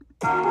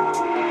Welcome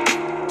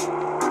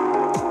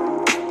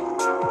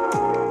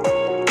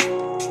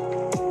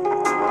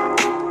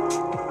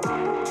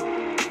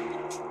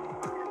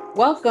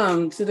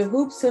to the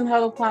Hoops and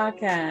Huddle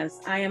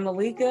podcast. I am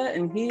Malika,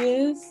 and he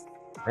is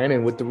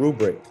Brandon with the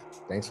rubric.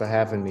 Thanks for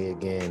having me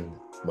again,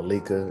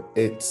 Malika.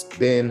 It's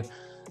been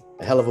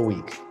a hell of a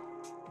week.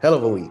 A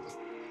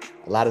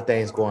lot of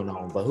things going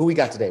on. But who we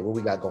got today? What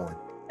we got going?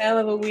 Hell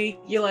of a week.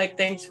 You're like,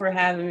 thanks for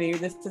having me.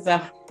 This is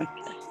our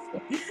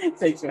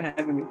thanks for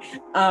having me.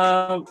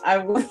 I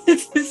wanted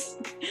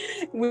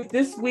to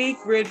this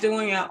week we're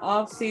doing our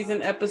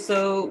off-season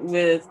episode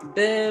with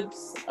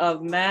Bibs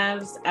of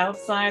Mavs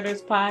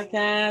Outsiders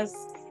Podcast.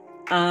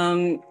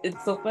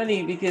 It's so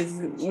funny because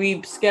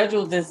we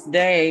scheduled this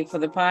day for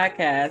the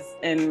podcast,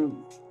 and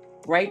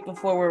right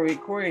before we're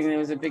recording, there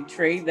was a big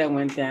trade that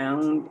went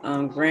down.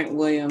 Grant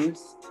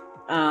Williams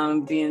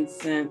being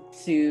sent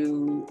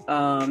to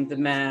the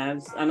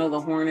Mavs. I know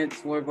the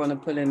Hornets were going to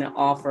put in an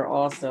offer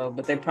also,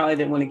 but they probably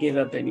didn't want to give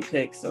up any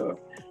picks, or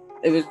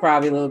it was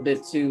probably a little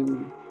bit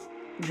too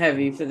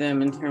heavy for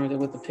them in terms of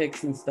with the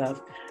picks and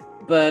stuff.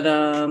 But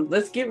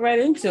let's get right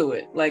into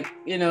it.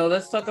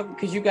 Let's talk about,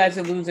 because you guys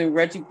are losing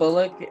Reggie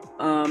Bullock.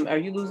 Are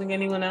you losing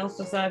anyone else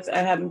besides?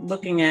 I have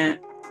looking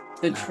at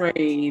the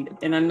trade,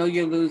 and I know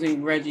you're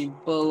losing Reggie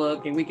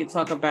Bullock, and we could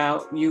talk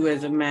about you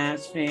as a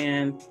Mavs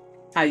fan,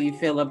 how you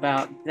feel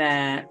about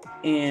that.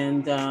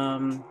 And I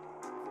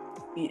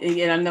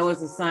know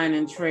it's a sign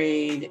and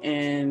trade,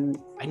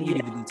 and I need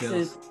the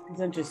details.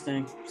 It's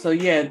interesting. So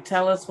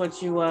tell us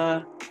what you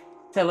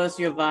tell us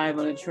your vibe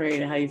on the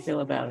trade and how you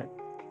feel about it.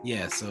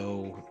 Yeah,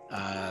 so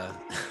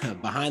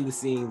behind the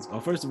scenes,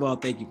 well, first of all,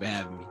 thank you for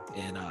having me.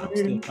 And I'm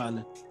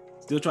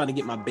still trying to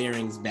get my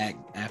bearings back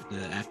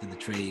after the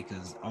trade,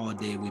 because all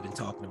day we've been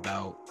talking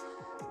about,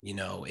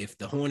 if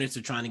the Hornets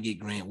are trying to get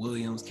Grant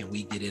Williams, can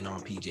we get in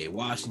on PJ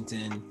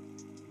Washington?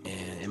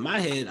 And in my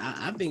head,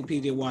 I think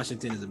PJ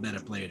Washington is a better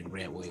player than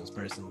Grant Williams,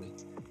 personally.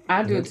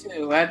 I do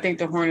too. I think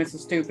the Hornets are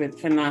stupid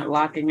for not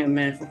locking him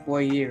in for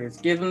 4 years.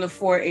 Give him the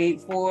 4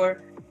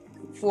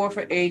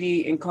 for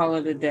 80 and call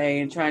it a day,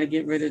 and try to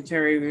get rid of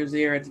Terry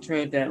Rozier at the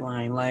trade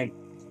deadline. Like,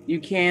 you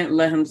can't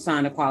let him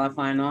sign a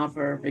qualifying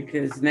offer,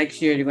 because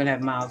next year you're going to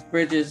have Miles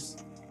Bridges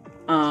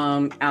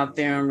out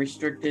there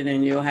unrestricted,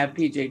 and you'll have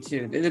PJ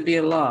too. It'll be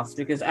a loss,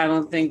 because I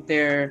don't think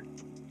their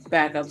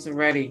backups are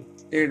ready.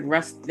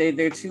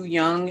 They're too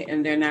young,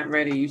 and they're not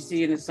ready. You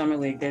see in the summer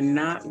league, they're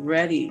not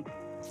ready.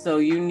 So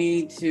you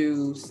need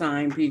to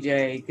sign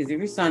PJ, because if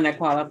you sign that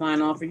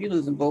qualifying offer, you're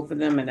losing both of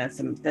them, and that's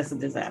a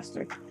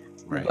disaster.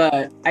 Right.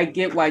 But I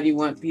get why you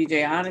want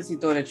PJ. I honestly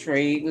thought a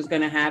trade was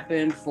going to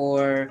happen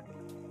for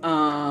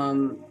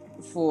I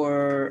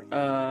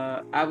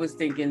was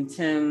thinking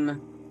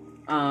Tim,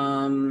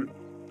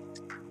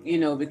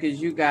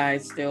 because you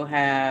guys still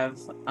have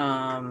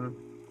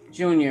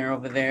Junior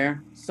over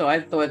there. So I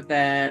thought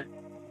that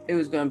it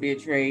was going to be a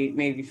trade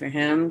maybe for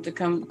him to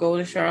go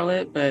to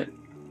Charlotte, but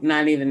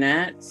not even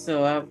that.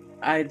 So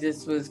I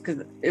just was,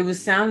 because it was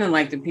sounding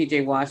like the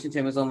PJ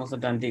Washington was almost a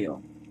done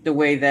deal, the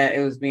way that it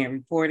was being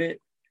reported.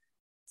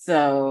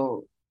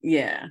 So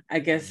I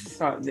guess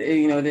it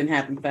didn't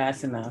happen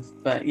fast enough.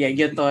 But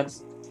your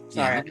thoughts.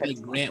 Sorry, I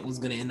think Grant was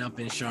going to end up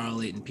in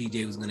Charlotte and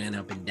PJ was going to end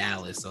up in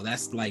Dallas. So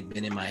that's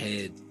been in my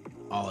head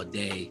all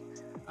day.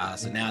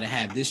 So now to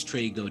have this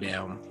trade go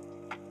down,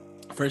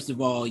 first of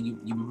all, you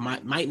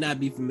might not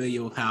be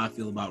familiar with how I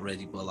feel about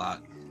Reggie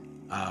Bullock.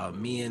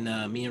 Me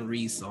and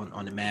Reese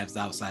on the Mavs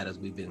Outsiders,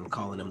 we've been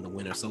calling him the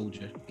Winter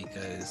Soldier,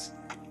 because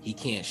he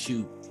can't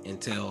shoot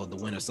until the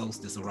winter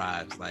solstice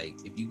arrives. Like,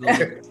 if you go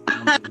the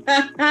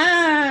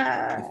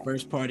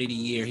first part of the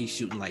year, he's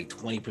shooting like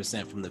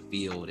 20% from the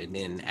field, and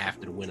then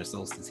after the winter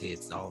solstice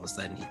hits, all of a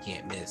sudden he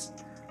can't miss.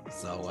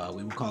 So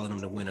we were calling him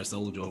the Winter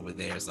Soldier over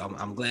there. So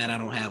I'm glad I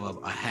don't have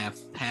a half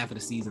of the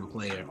season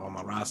player on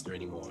my roster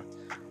anymore.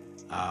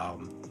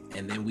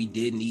 And then we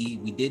did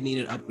need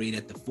an upgrade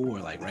at the 4.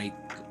 Like, right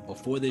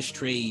before this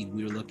trade,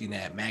 we were looking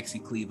at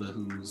Maxi Kleber,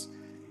 whose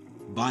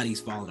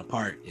body's falling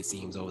apart, it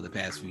seems, over the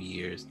past few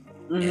years.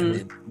 Mm-hmm. And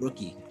then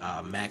rookie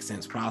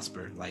Maxence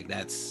Prosper. Like,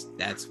 that's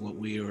what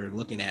we were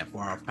looking at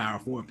for our power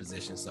forward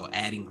position. So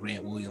adding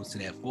Grant Williams to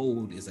that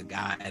fold is a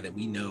guy that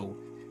we know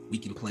we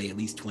can play at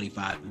least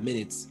 25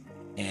 minutes.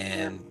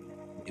 And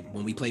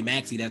when we play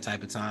Maxi that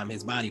type of time,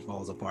 his body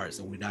falls apart.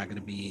 So we're not going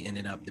to be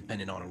ending up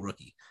dependent on a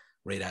rookie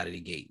right out of the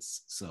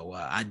gates. So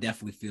I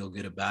definitely feel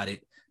good about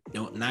it.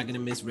 Not going to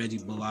miss Reggie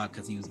Bullock,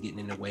 because he was getting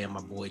in the way of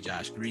my boy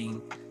Josh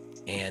Green.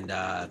 And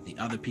the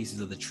other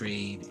pieces of the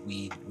trade,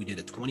 we did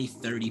a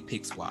 2030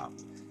 pick swap.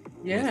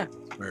 Yeah.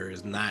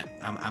 Spurs.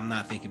 I'm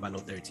not thinking about no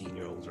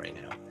 13-year-olds right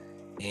now.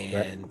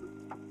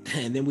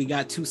 And then we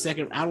got 2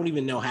 second. I don't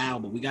even know how,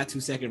 but we got 2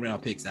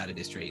 second-round picks out of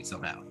this trade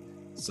somehow.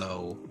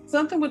 So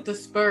something with the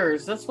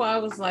Spurs. That's why I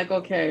was like,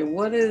 okay,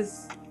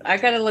 I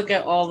got to look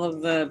at all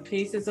of the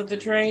pieces of the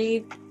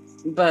trade.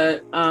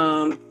 But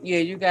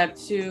you got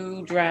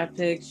 2 draft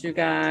picks. You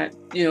got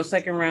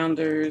second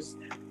rounders.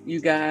 You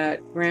got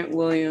Grant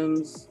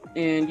Williams.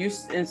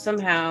 and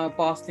somehow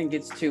Boston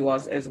gets 2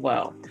 as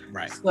well.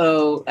 Right.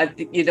 So I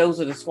think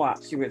those are the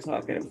swaps you were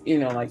talking,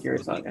 like you were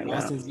talking about.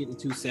 Boston's getting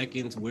 2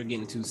 seconds. We're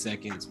getting 2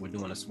 seconds. We're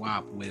doing a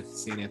swap with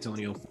San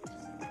Antonio.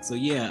 So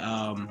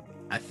yeah,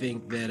 I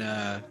think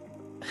that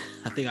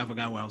I think I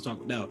forgot what I was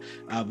talking about.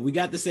 No, we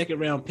got the second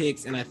round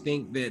picks, and I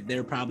think that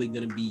they're probably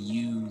going to be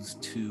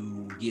used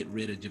to get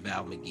rid of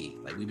JaVale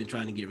McGee. Like, we've been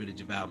trying to get rid of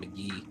JaVale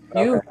McGee.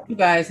 You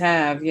guys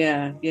have,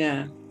 yeah.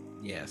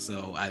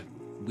 So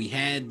we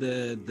had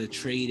the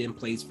trade in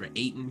place for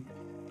Ayton,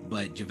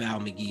 but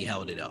JaVale McGee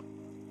held it up.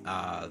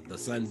 The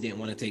Suns didn't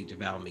want to take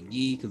JaVale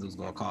McGee because it was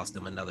going to cost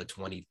them another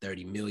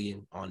 20-30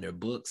 million on their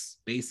books,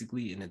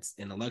 basically, and it's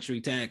in a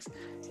luxury tax.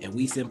 And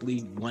we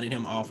simply wanted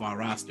him off our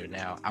roster.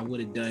 Now, I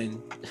would have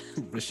done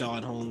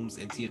Rashawn Holmes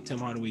and Tim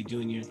Hardaway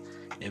Jr.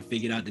 and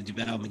figured out the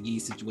JaVale McGee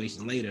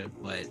situation later,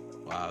 but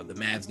the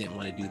Mavs didn't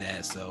want to do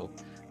that. So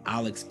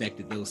I'll expect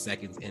that those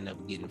seconds end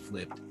up getting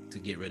flipped to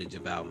get rid of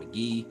JaVale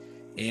McGee.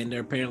 And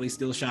they're apparently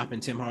still shopping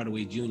Tim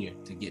Hardaway Jr.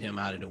 to get him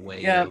out of the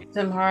way. Yeah,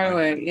 Tim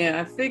Hardaway.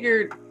 Yeah, I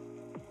figured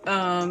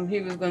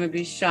he was going to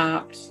be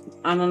shopped.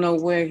 I don't know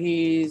where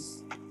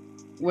he's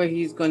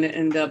going to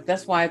end up.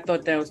 That's why I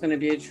thought that was going to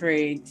be a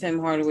trade. Tim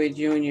Hardaway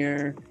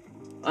Jr.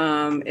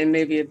 And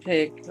maybe a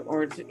pick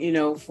or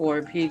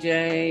for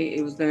PJ.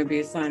 It was going to be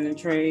a sign and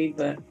trade,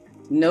 but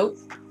nope.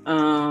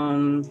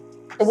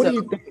 What do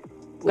you think?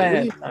 What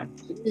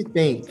do you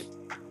think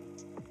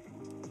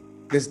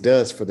this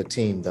does for the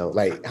team, though?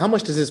 Like, how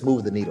much does this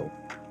move the needle?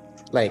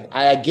 Like,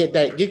 I get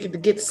that you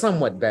get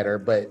somewhat better,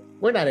 but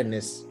we're not in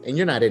this, and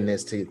you're not in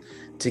this to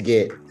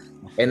get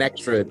an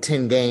extra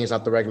 10 games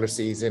out the regular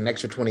season,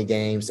 extra 20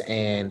 games,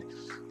 and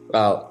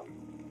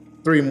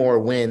 3 more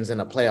wins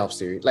in a playoff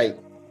series. Like,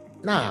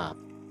 nah.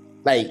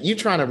 Like, you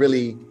trying to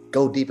really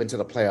go deep into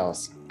the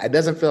playoffs. It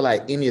doesn't feel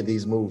like any of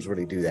these moves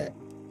really do that.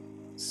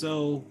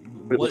 So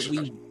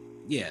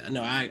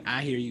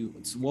I hear you.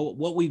 So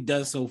what we've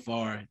done so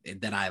far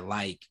that I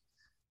like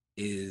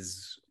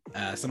is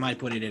somebody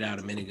pointed it out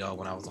a minute ago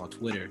when I was on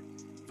Twitter.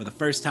 For the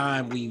first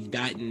time, we've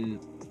gotten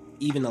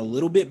even a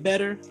little bit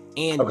better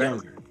and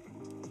younger.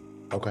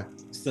 Okay.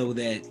 So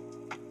that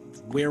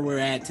where we're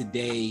at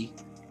today,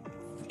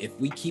 if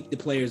we keep the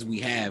players we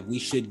have, we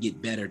should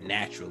get better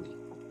naturally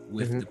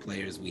with the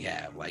players we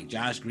have. Like,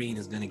 Josh Green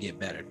is going to get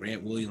better.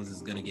 Grant Williams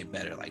is going to get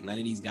better. Like, none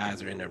of these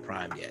guys are in their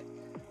prime yet.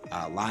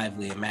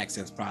 Lively and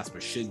Maxence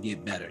Prosper should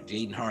get better.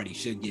 Jaden Hardy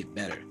should get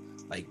better.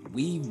 Like,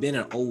 we've been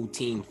an old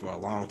team for a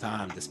long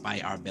time,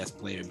 despite our best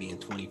player being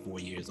 24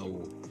 years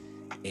old.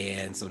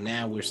 And so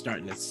now we're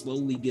starting to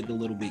slowly get a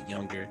little bit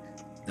younger.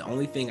 The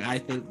only thing I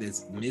think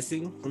that's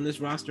missing from this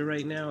roster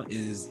right now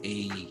is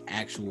a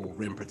actual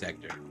rim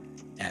protector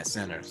at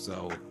center.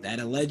 So that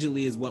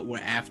allegedly is what we're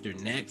after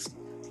next.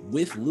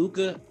 With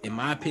Luka, in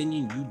my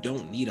opinion, you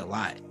don't need a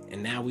lot.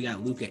 And now we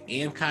got Luka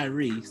and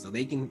Kyrie, so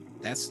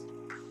that's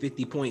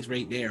 50 points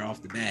right there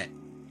off the bat.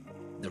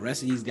 The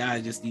rest of these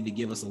guys just need to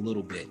give us a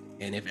little bit.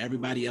 And if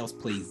everybody else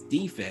plays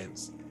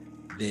defense,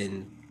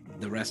 then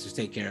the rest just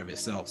take care of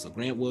itself. So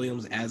Grant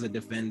Williams as a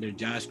defender,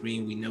 Josh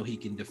Green, we know he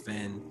can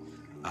defend.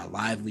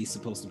 Lively's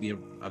supposed to be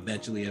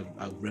eventually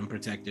a rim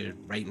protector.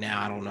 Right now,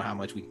 I don't know how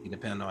much we can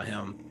depend on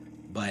him,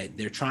 but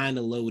they're trying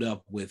to load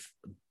up with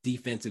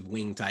defensive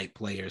wing type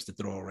players to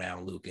throw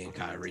around Luka and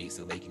Kyrie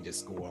so they can just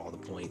score all the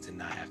points and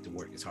not have to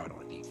work as hard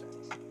on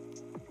defense.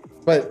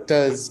 But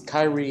does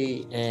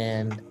Kyrie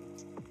and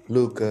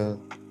Luka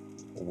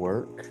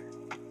work?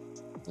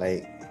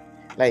 Like,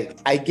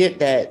 I get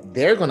that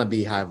they're going to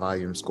be high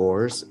volume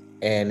scorers,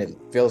 and it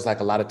feels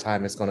like a lot of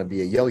time it's going to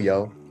be a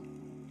yo-yo.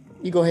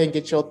 You go ahead and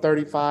get your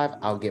 35,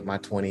 I'll get my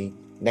 20.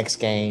 Next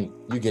game,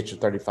 you get your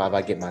 35,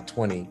 I get my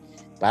 20.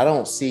 But I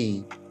don't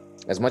see,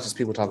 as much as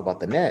people talk about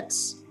the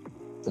Nets,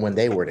 when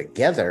they were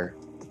together,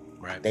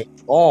 right, they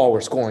all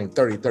were scoring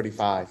 30,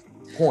 35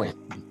 points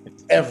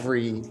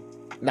every.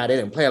 Now, they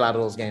didn't play a lot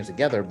of those games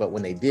together, but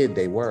when they did,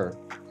 they were.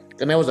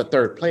 And there was a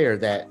third player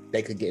that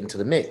they could get into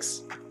the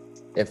mix.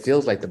 It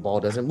feels like the ball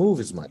doesn't move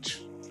as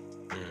much.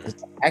 Is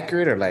that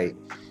accurate or like?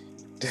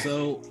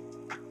 So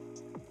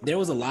there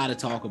was a lot of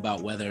talk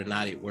about whether or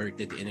not it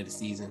worked at the end of the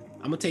season.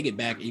 I'm gonna take it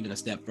back even a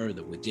step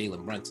further with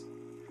Jalen Brunson.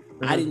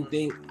 I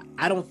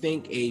don't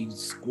think a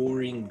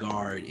scoring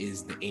guard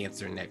is the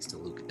answer next to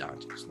Luka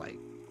Doncic. Like,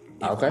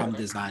 if I'm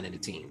designing a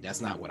team,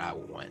 that's not what I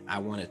would want. I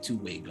want a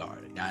two-way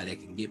guard, a guy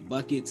that can get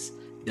buckets,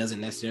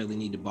 doesn't necessarily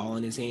need the ball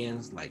in his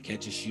hands, like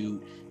catch and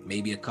shoot,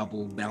 maybe a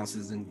couple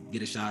bounces and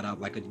get a shot up.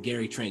 Like a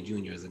Gary Trent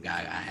Jr. is a guy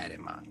I had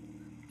in mind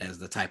as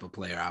the type of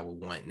player I would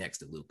want next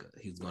to Luka.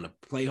 He's going to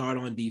play hard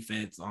on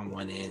defense on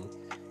one end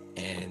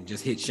and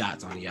just hit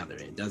shots on the other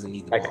end. Doesn't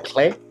need the ball. Like a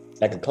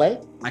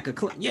Klay? Like a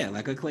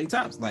Klay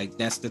Thompson. Like,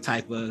 that's the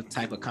type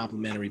of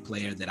complimentary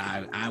player that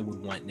I would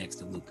want next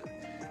to Luka.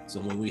 So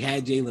when we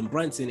had Jalen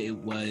Brunson, it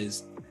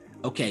was,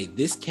 okay,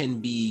 this can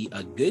be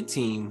a good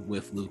team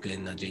with Luka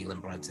and Jalen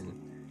Brunson,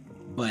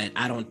 but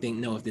I don't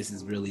know if this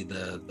is really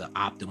the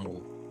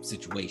optimal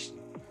situation.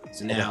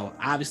 So now,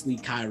 obviously,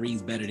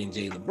 Kyrie's better than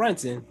Jalen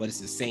Brunson, but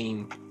it's the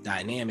same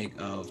dynamic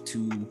of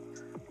two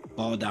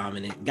ball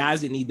dominant,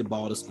 guys that need the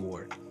ball to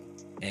score,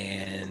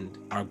 and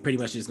are pretty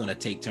much just going to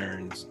take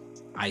turns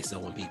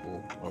ISOing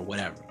people or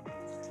whatever.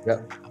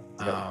 Yep.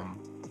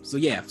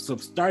 So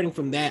starting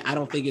from that, I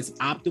don't think it's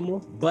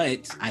optimal,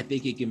 but I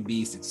think it can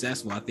be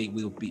successful. I think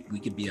we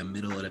could be a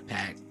middle of the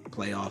pack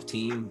playoff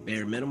team,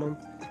 bare minimum.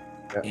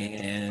 Yep.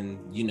 And,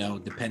 you know,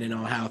 depending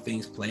on how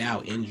things play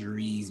out,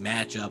 injuries,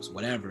 matchups,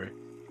 whatever,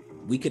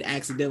 we could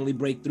accidentally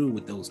break through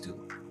with those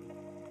two.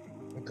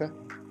 Okay.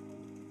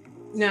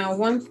 Now,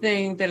 one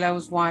thing that I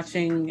was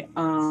watching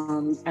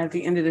at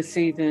the end of the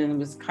season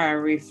was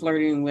Kyrie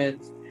flirting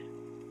with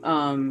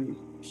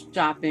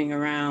shopping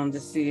around to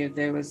see if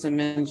there was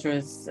some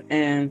interest.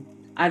 And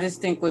I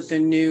just think with the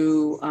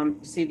new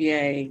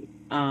CBA,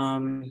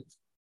 and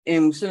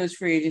as soon as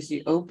free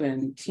agency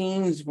opened,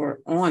 teams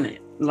were on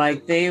it.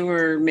 Like they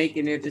were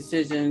making their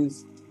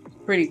decisions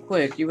pretty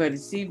quick. You had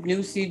to new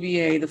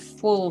CBA, the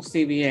full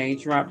CBA,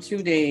 dropped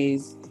 2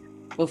 days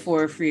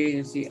before free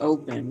agency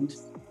opened.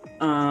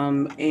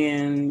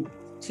 And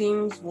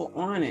teams were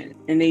on it,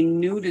 and they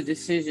knew the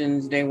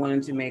decisions they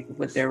wanted to make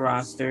with their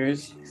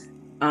rosters.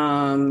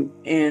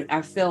 And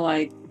I feel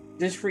like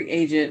this free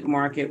agent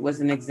market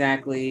wasn't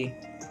exactly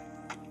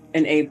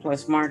an A+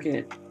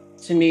 market.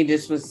 To me,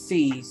 this was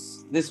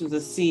C's. This was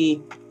a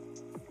C,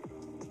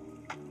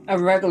 a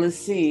regular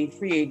C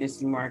free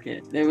agency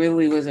market. There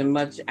really wasn't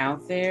much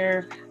out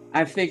there.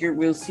 I figured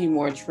we'll see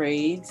more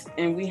trades,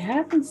 and we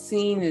haven't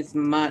seen as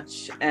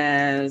much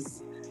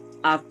as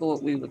I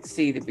thought we would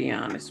see, to be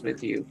honest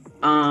with you.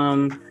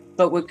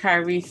 But with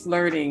Kyrie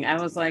flirting,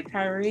 I was like,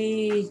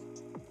 Kyrie,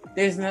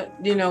 there's no,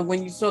 you know,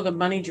 when you saw the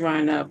money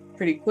drying up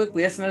pretty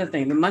quickly, that's another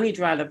thing. The money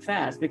dried up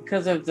fast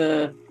because of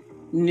the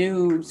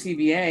new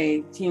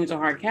CBA. Teams are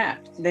hard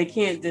capped. They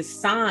can't just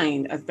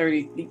sign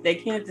they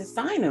can't just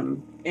sign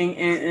them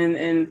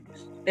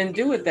and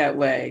do it that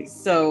way.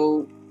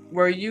 So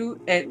were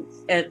you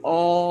at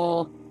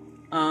all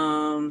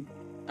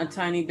a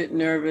tiny bit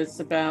nervous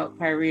about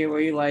Kyrie, or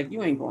were you like,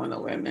 you ain't going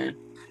nowhere, man?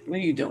 What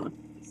are you doing?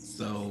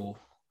 So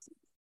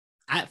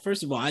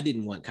first of all, I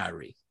didn't want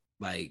Kyrie.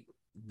 Like,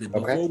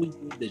 before we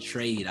did the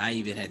trade, I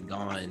even had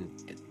gone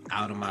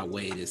out of my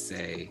way to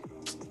say,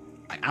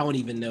 like, I don't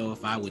even know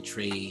if I would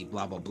trade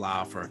blah blah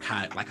blah for a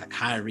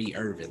Kyrie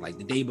Irving. Like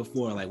the day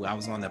before, like when I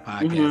was on the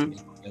podcast,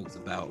 making jokes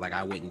about like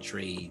I wouldn't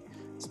trade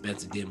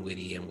Spencer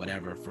Dinwiddie and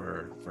whatever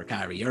for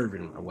Kyrie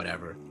Irving or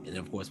whatever. And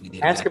of course we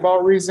did.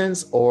 Basketball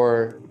reasons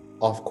or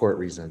off-court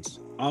reasons?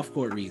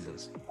 Off-court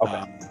reasons.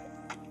 Okay.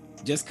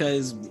 Just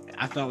because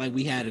I felt like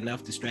we had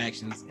enough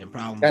distractions and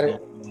problems going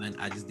on.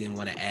 I just didn't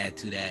want to add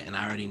to that, and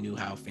I already knew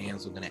how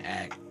fans were going to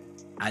act.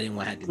 I didn't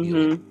want to have to deal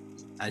with it.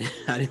 I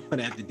didn't want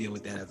to have to deal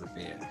with that as a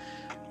fan.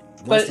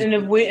 But in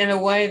a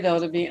way, though,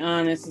 to be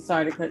honest,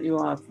 sorry to cut you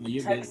off,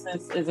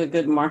 Texas is a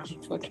good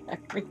market for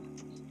Kyrie.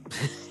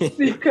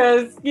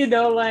 Because, you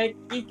know, like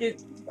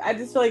I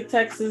just feel like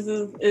Texas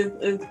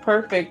is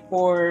perfect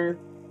for,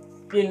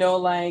 you know,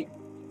 like,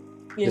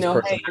 you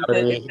know, hey,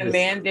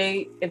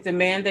 if the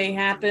mandate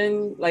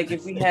happened, like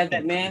if we had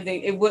that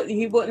mandate, he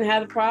wouldn't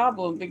have a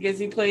problem because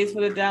he plays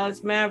for the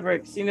Dallas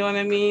Mavericks. You know what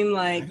I mean?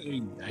 Like,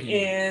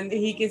 and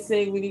he could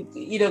say,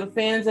 you know, the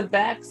fans have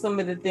backed some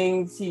of the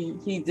things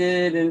he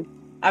did, and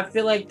I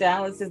feel like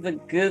Dallas is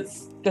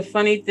the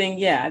funny thing.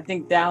 Yeah, I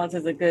think Dallas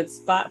is a good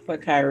spot for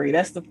Kyrie.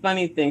 That's the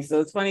funny thing.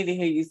 So it's funny to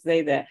hear you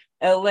say that.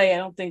 LA, I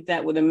don't think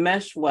that would have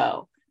meshed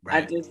well.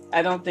 Right.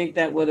 I don't think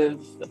that would have.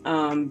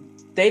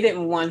 They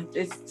didn't want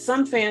it.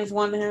 Some fans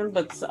wanted him,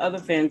 but other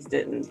fans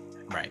didn't.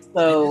 Right.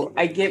 So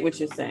I get what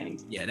you're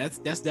saying. Yeah, that's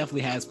definitely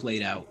has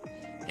played out.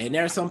 And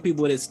there are some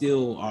people that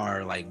still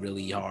are like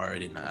really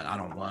hard and I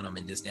don't want them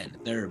and this, that, and the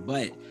third.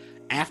 But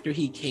after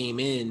he came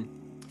in,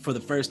 for the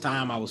first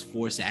time, I was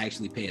forced to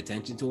actually pay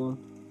attention to him.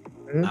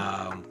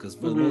 Because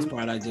for the most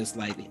part, I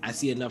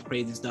see enough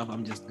crazy stuff.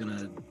 I'm just going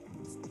to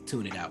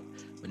tune it out.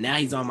 But now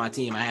he's on my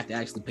team. I have to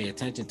actually pay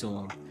attention to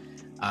him.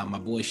 My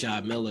boy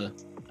Shad Miller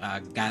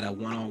got a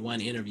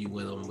one-on-one interview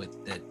with him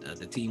that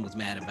the team was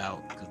mad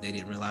about because they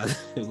didn't realize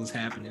it was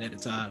happening at the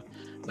time.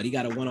 But he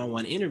got a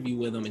one-on-one interview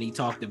with him, and he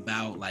talked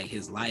about like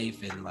his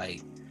life and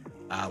like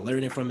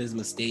learning from his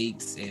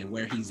mistakes and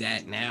where he's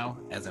at now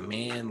as a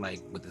man,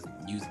 like with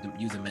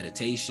using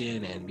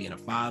meditation and being a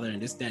father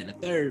and this, that, and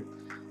the third.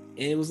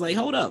 And it was like,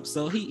 hold up.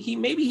 So he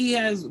maybe he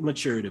has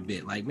matured a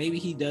bit. Like maybe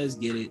he does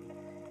get it.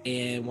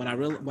 And when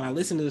I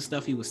listened to the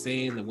stuff he was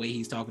saying, the way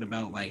he's talking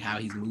about like how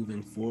he's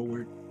moving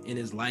forward in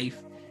his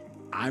life,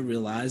 I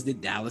realized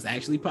that Dallas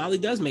actually probably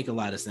does make a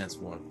lot of sense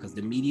for him because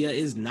the media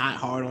is not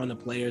hard on the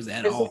players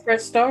at all. It's a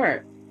fresh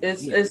start.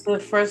 It's a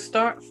fresh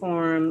start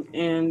for him.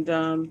 And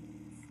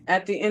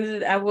at the end of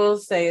it, I will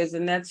say, as a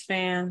Nets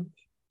fan,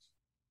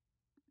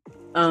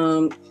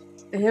 him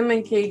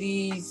and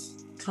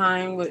KD's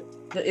time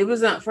it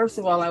was not. First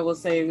of all, I will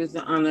say it was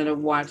an honor to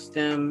watch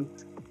them.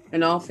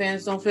 And all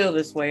fans don't feel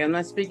this way. I'm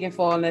not speaking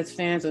for all Nets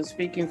fans. I'm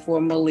speaking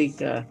for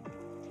Malika.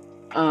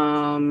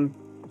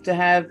 To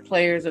have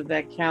players of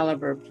that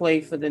caliber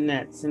play for the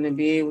Nets and to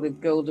be able to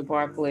go to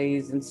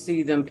Barclays and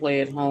see them play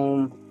at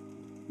home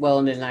well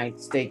in the United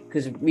States,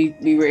 because we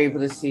were able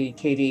to see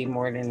KD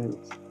more than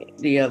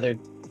the other,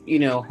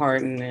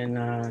 Harden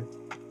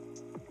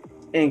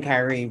and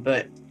Kyrie.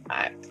 But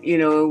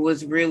it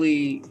was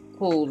really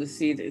cool to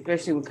see,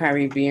 especially with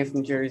Kyrie being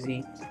from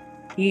Jersey.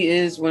 He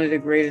is one of the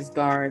greatest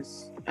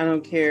guards. I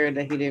don't care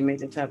that he didn't make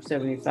the top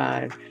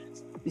 75.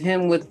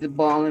 Him with the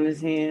ball in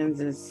his hands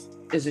is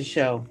a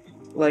show.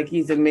 Like,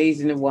 he's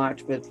amazing to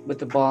watch with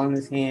the ball in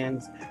his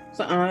hands. It's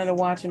an honor to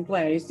watch him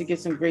play. I used to get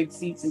some great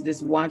seats and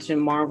just watch him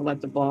marvel at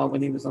the ball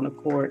when he was on the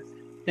court.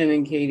 Him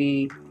and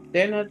KD,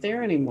 they're not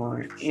there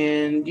anymore.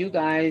 And you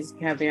guys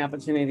have the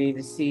opportunity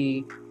to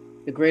see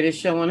the greatest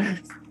show on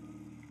earth.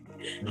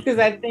 Because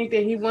I think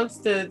that he wants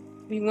to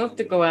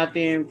go out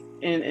there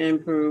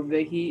and prove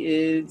that he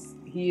is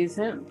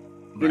him.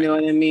 Right. You know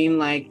what I mean?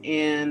 Like,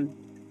 and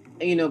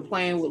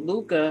playing with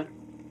Luka,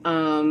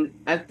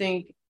 I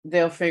think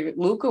they'll figure.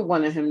 Luka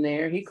wanted him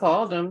there. He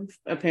called him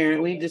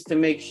apparently just to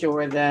make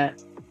sure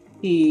that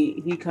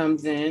he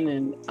comes in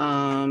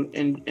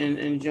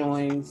and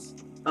joins,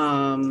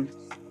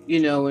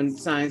 and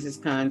signs his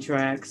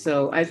contract.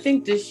 So I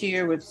think this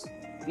year with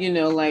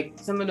like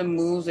some of the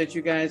moves that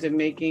you guys are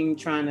making,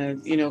 trying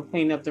to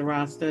clean up the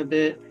roster a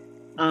bit.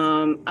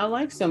 I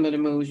like some of the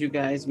moves you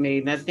guys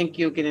made, and I think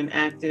you'll get an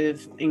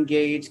active,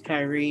 engaged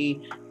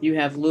Kyrie. You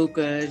have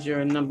Luka as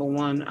your number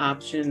one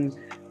option,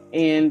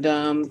 and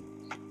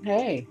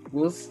hey,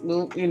 we'll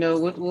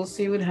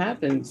see what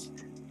happens.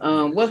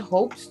 What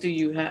hopes do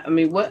you have? I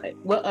mean, what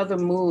other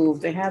moves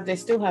they have? They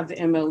still have the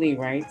MLE,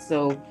 right?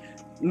 So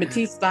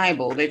Matisse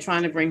Thybulle, they're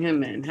trying to bring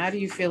him in. How do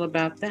you feel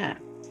about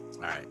that?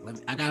 All right,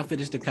 I gotta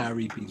finish the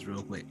Kyrie piece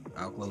real quick.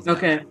 I'll close.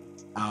 Okay.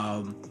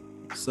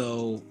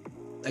 So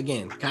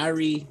again,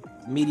 Kyrie,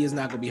 media's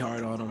not gonna be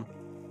hard on him.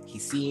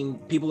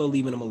 People are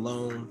leaving him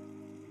alone,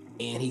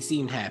 and he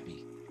seemed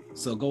happy.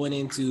 So going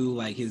into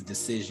like his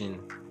decision,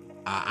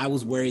 I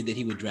was worried that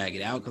he would drag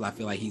it out because I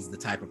feel like he's the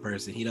type of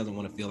person, he doesn't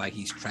want to feel like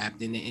he's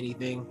trapped into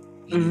anything.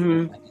 He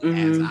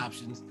has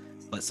options.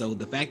 But so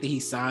the fact that he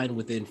signed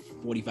within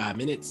 45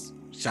 minutes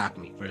shocked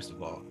me, first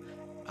of all.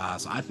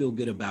 So I feel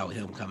good about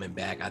him coming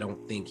back. I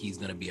don't think he's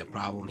going to be a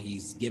problem.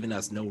 He's given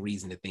us no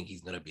reason to think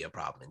he's going to be a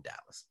problem in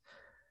Dallas.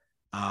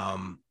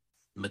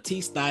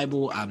 Matisse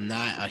Thybulle, I'm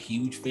not a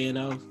huge fan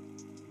of.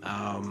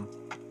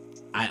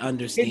 I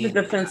understand. He's a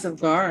defensive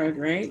guard,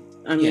 right?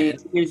 I mean,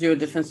 it gives you a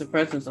defensive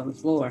presence on the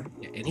floor.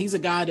 Yeah, and he's a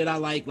guy that I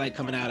like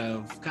coming out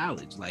of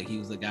college. Like, he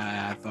was a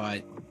guy I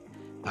thought,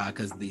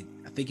 because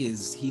I think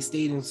he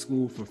stayed in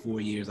school for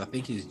 4 years. I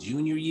think his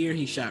junior year,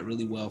 he shot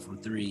really well from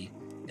three.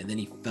 And then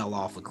he fell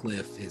off a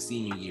cliff his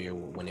senior year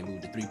when they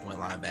moved the 3-point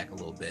line back a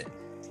little bit.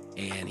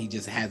 And he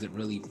just hasn't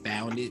really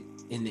found it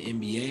in the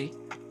NBA.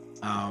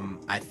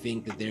 I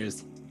think that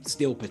there's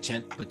still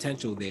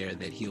potential there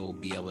that he'll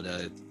be able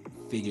to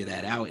figure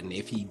that out. And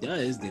if he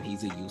does, then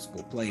he's a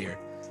useful player.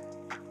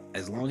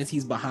 As long as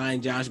he's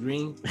behind Josh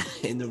Green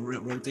in the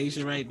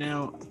rotation right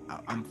now,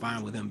 I'm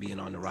fine with him being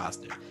on the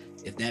roster.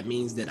 If that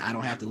means that I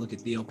don't have to look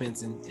at Theo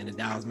Pinson in the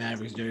Dallas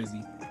Mavericks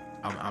jersey,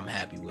 I'm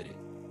happy with it,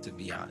 to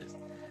be honest.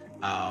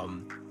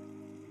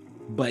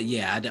 But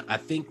yeah, I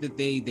think that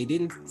they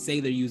didn't say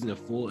they're using a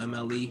full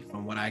MLE.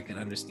 From what I can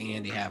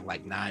understand, they have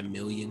like 9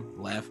 million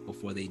left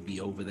before they'd be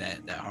over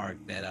that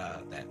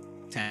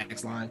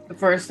tax line. The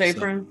first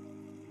apron. So,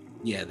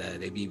 yeah,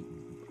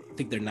 I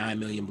think they're 9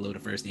 million below the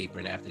first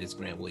apron after this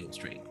Grant Williams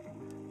trade.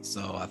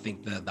 So I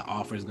think the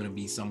offer is going to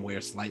be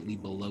somewhere slightly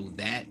below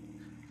that.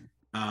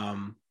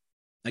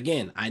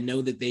 Again, I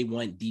know that they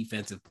want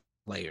defensive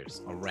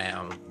players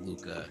around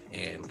Luka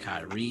and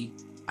Kyrie.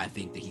 I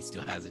think that he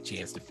still has a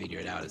chance to figure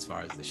it out as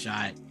far as the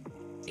shot.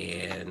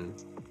 And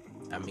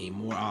I mean,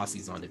 more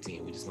Aussies on the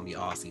team. We're just going to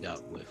be Aussied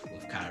up with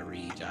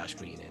Kyrie, Josh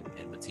Green,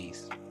 and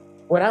Matisse.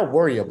 What I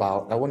worry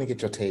about, I want to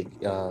get your take.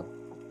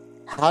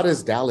 How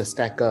does Dallas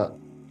stack up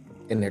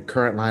in their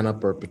current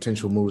lineup or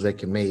potential moves they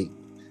can make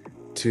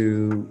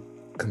to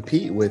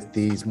compete with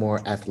these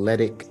more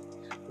athletic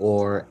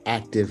or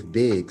active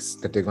bigs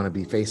that they're going to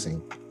be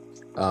facing?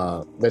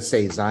 Let's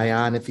say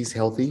Zion, if he's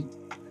healthy,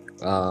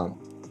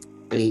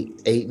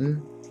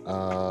 Ayton,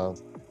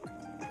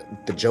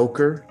 the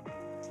Joker,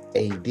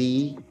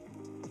 AD,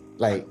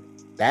 like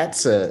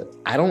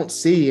I don't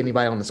see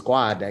anybody on the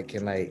squad that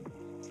can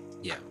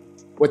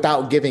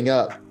without giving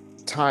up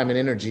time and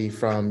energy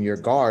from your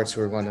guards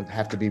who are going to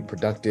have to be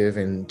productive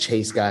and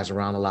chase guys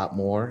around a lot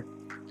more.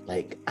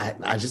 Like,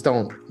 I just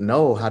don't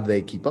know how do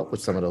they keep up with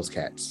some of those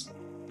cats.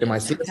 Am I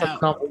seeing something?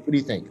 What do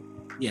you think?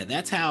 Yeah,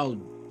 that's how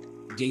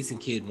Jason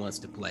Kidd wants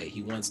to play.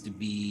 He wants to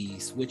be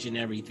switching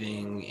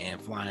everything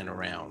and flying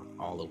around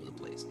all over the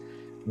place.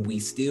 We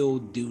still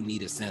do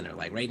need a center.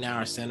 Like right now,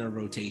 our center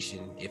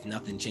rotation, if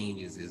nothing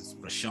changes, is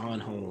Rashawn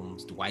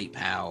Holmes, Dwight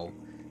Powell,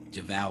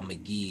 JaVale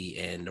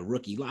McGee, and the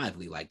rookie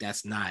Lively. Like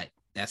that's not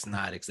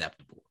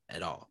acceptable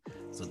at all.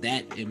 So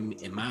that,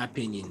 in my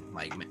opinion,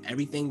 like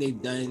everything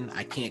they've done,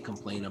 I can't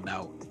complain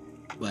about.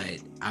 But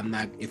I'm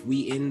not. If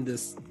we end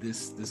this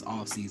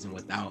off season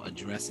without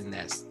addressing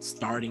that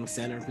starting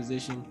center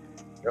position,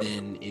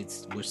 then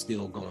we're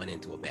still going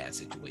into a bad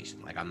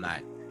situation. Like I'm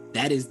not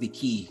that is the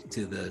key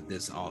to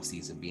this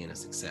offseason being a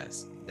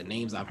success. The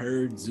names I've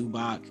heard,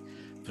 Zubac.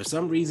 For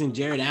some reason,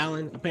 Jared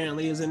Allen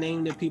apparently is a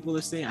name that people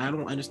are saying. I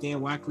don't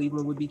understand why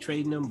Cleveland would be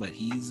trading him, but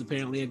he's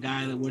apparently a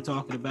guy that we're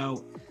talking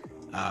about.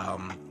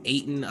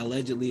 Ayton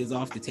allegedly is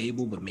off the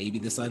table, but maybe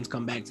the Suns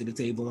come back to the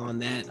table on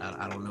that.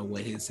 I don't know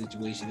what his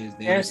situation is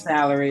there. Their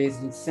salary is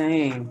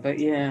insane, but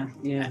yeah.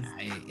 It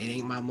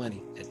ain't my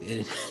money.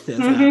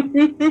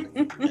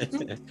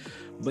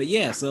 But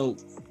yeah, so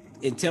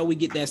until we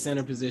get that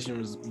center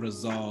position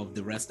resolved,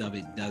 the rest of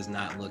it does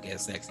not look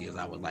as sexy as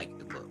I would like it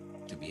to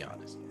look, to be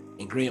honest.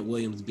 And Grant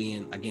Williams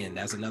being, again,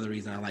 that's another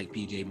reason I like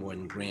PJ more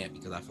than Grant,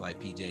 because I feel like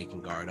PJ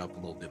can guard up a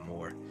little bit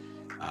more.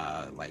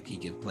 Like he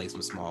can play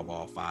some small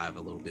ball five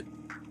a little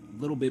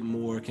bit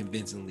more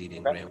convincingly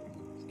than Grant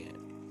Williams can.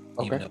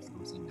 Okay. Even though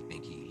some seem to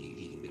think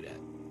he can do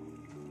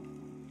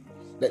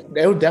that.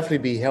 There will definitely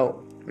be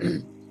help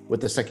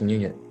with the second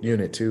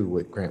unit too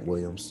with Grant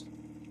Williams,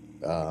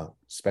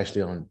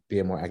 especially on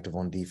being more active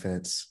on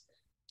defense.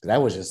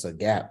 That was just a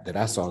gap that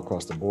I saw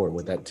across the board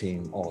with that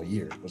team all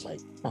year. It was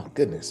like, oh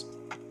goodness.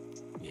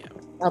 Yeah.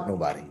 Not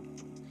nobody.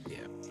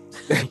 Yeah.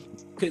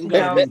 Couldn't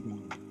go.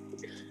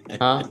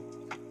 Huh?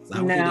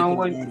 So now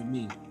when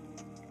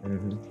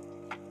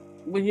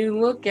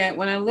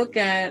I look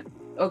at,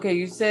 okay,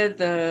 you said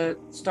the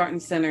starting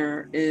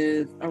center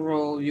is a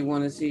role you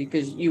want to see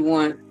because you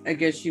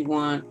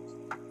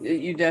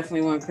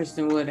definitely want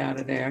Christian Wood out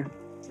of there,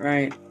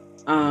 right?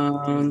 There's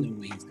no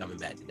way he's coming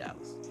back to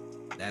Dallas.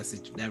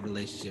 That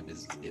relationship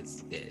is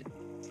dead.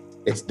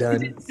 It's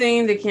done. He just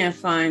seemed he can't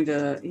find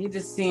a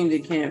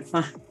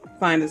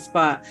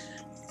spot.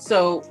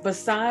 So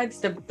besides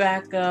the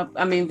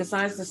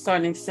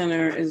starting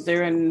center, is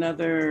there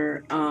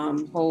another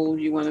hole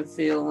you want to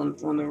fill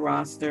on the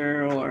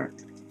roster, or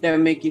that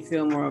would make you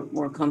feel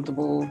more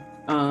comfortable?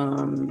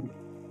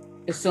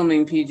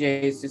 Assuming PJ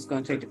is just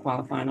going to take the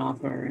qualifying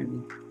offer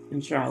in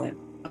Charlotte,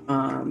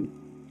 and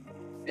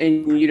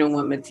you don't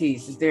want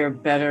Matisse. Is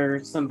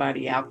there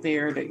somebody out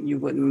there that you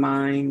wouldn't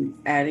mind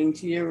adding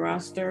to your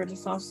roster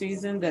this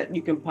offseason that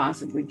you can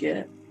possibly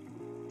get?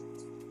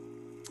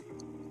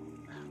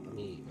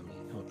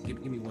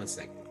 Give me 1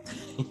 second.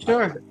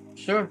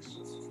 Sure.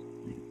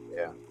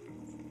 Yeah.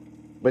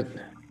 But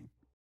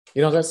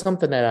that's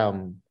something that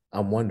I'm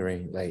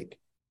wondering, like,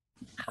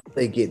 how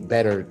they get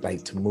better,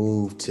 like, to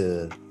move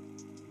to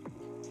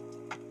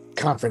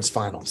conference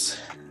finals,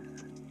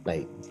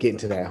 like getting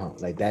to that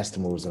hump. Like, that's the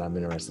moves that I'm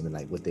interested in,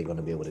 like what they're going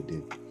to be able to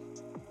do.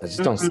 I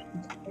just don't see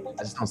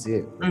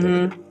it.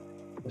 Mm-hmm.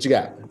 What you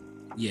got?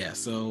 Yeah,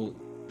 so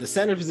the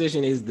center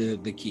position is the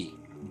key,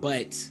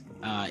 but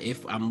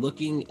if I'm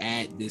looking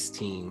at this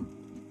team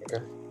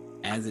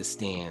as it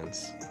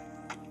stands,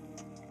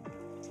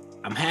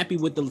 I'm happy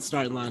with the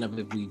starting lineup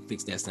if we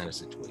fix that center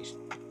situation.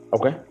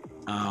 Okay.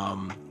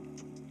 I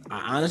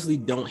honestly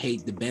don't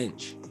hate the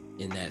bench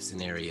in that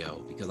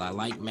scenario because I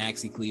like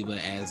Maxi Kleber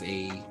as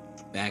a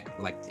back.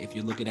 Like if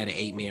you're looking at an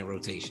 8-man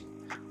rotation,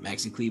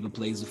 Maxi Kleber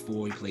plays the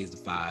 4, he plays the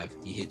 5,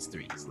 he hits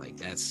threes. Like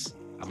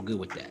I'm good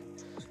with that.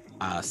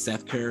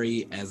 Seth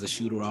Curry as a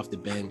shooter off the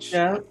bench.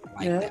 Yeah.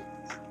 That.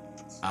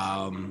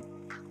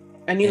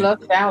 And he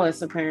loves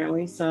Dallas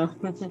apparently. So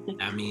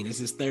I mean, it's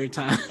his third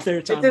time.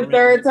 It's his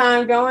third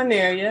time going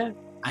there. Yeah.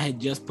 I had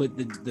just put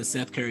the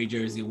Seth Curry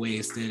jersey away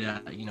instead.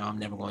 I'm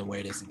never going to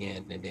wear this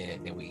again. And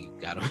then we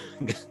got him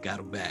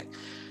back.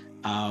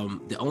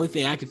 The only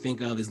thing I could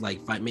think of is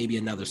like maybe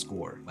another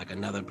scorer, like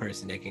another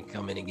person that can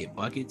come in and get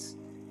buckets.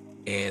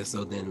 And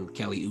so then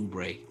Kelly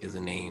Oubre is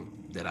a name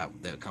that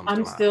comes to mind.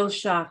 I'm still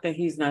shocked that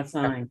he's not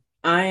signed.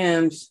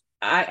 I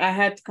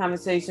had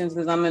conversations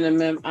because I'm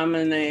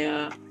in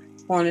a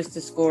Hornets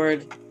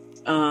Discord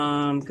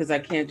because I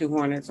can't do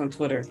Hornets on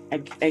Twitter.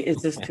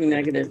 It's just too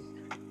negative.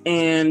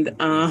 And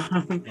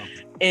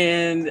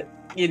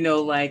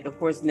like of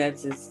course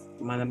Nets is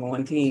my number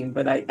one team,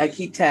 but I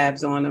keep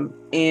tabs on them.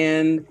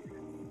 And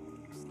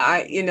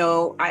I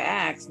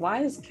asked,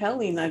 why is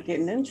Kelly not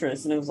getting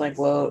interest? And it was like,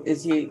 well,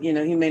 is he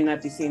may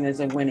not be seen as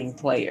a winning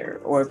player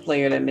or a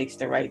player that makes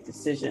the right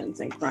decisions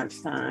in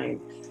crunch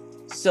time.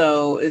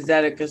 So is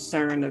that a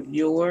concern of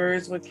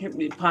yours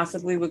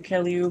possibly with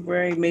Kelly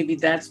Oubre? Maybe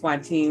that's why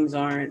teams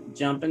aren't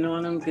jumping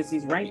on him because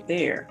he's right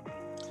there.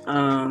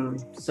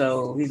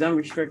 So he's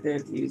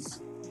unrestricted.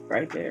 He's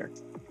right there.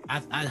 I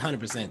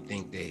 100%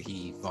 think that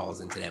he falls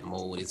into that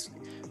mold.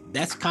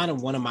 That's kind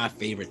of one of my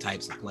favorite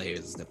types of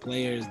players. The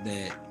players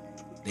that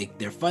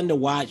they're fun to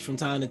watch from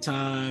time to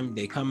time.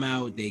 They come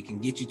out, they can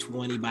get you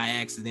 20 by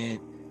accident,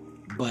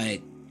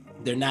 but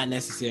they're not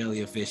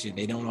necessarily efficient.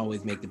 They don't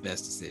always make the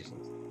best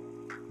decisions.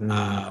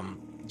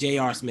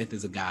 J.R. Smith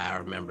is a guy I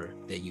remember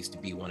that used to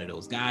be one of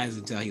those guys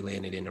until he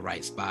landed in the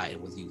right spot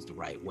and was used the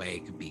right way,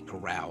 could be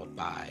corralled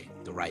by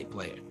the right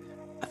player.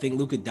 I think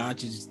Luka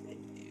Doncic,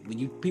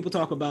 when people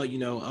talk about, he's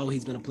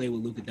going to play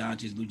with Luka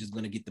Doncic, Luka's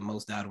going to get the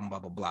most out of him, blah,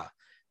 blah, blah.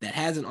 That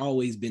hasn't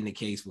always been the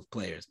case with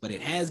players, but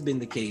it has been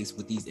the case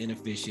with these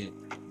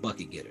inefficient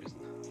bucket getters.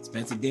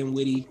 Spencer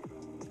Dinwiddie,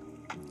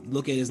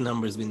 look at his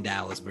numbers in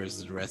Dallas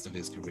versus the rest of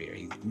his career.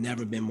 He's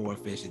never been more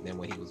efficient than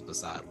when he was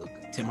beside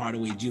Luka. Tim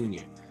Hardaway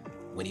Jr.,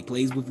 when he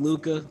plays with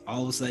Luka,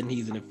 all of a sudden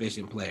he's an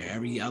efficient player.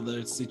 Every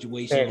other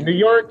situation in New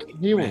York,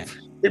 he was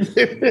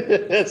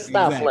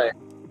stop playing.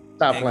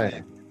 Stop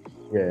playing.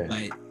 Yeah.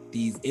 But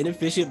these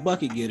inefficient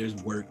bucket getters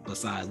work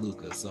beside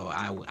Luka. So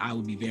I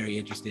would be very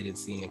interested in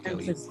seeing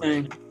Kelly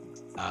play.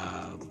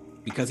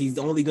 Because he's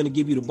only going to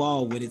give you the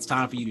ball when it's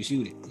time for you to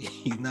shoot it.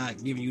 He's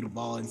not giving you the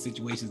ball in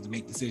situations to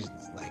make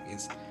decisions. Like,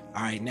 it's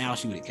all right, now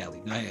shoot it,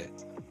 Kelly. Go ahead.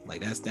 Like,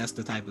 that's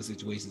the type of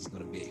situation it's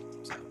going to be.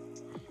 So.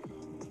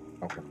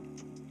 Okay.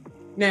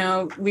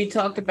 Now, we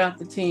talked about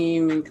the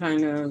team and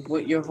kind of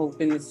what you're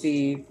hoping to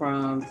see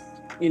from,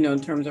 in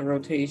terms of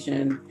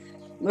rotation.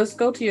 Let's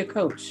go to your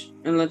coach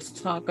and let's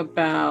talk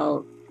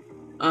about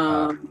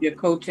your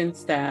coaching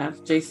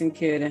staff, Jason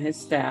Kidd and his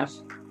staff.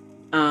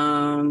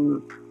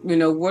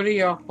 What are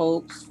your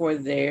hopes for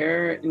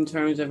there in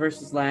terms of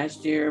versus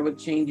last year? What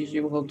changes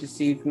you hope to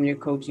see from your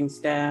coaching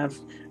staff?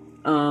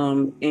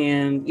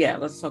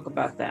 Let's talk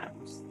about that.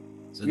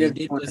 So they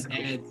did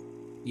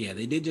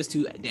just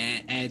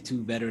add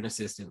two veteran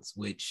assistants,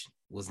 which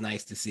was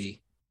nice to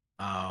see.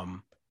 I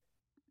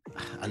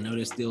know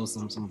there's still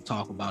some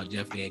talk about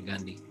Jeff Van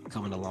Gundy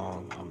coming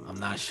along. I'm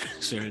not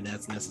sure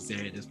that's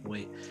necessary at this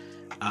point.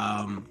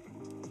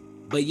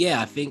 But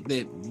yeah, I think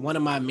that one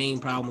of my main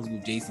problems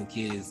with Jason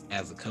Kidd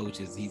as a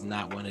coach is he's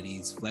not one of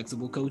these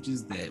flexible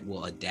coaches that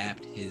will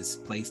adapt his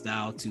play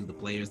style to the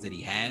players that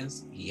he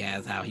has. He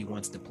has how he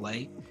wants to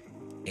play.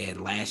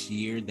 And last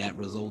year that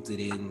resulted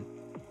in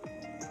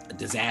a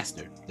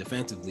disaster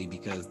defensively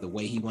because the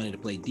way he wanted to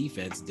play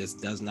defense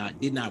just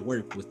did not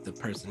work with the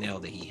personnel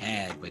that he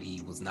had, but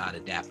he was not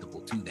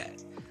adaptable to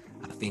that.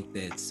 I think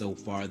that so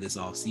far this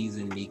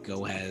offseason,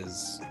 Nico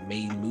has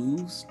made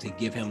moves to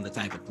give him the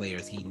type of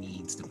players he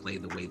needs to play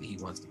the way that he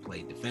wants to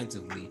play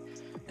defensively.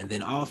 And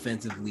then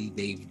offensively,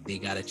 they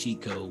got a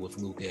cheat code with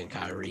Luka and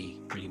Kyrie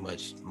pretty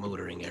much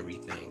motoring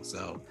everything.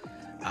 So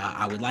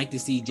I would like to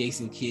see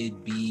Jason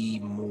Kidd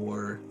be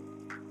more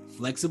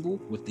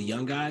flexible with the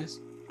young guys.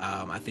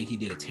 I think he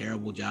did a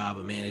terrible job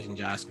of managing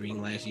Josh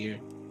Green last year.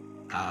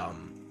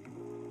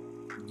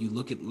 You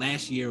look at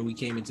last year, we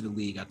came into the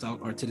league,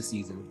 to the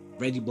season.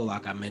 Reggie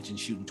Bullock, I mentioned,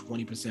 shooting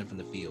 20% from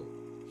the field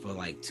for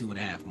like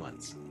 2.5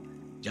 months.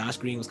 Josh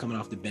Green was coming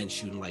off the bench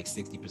shooting like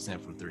 60%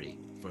 from three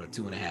for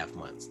 2.5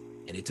 months.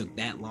 And it took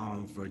that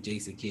long for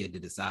Jason Kidd to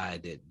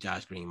decide that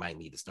Josh Green might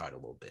need to start a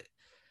little bit.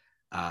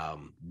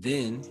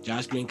 Then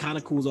Josh Green kind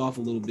of cools off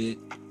a little bit,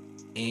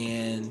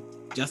 and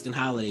Justin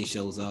Holiday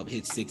shows up,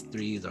 hits 6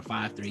 threes or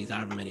 5 threes,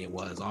 however many it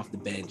was, off the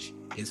bench,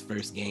 his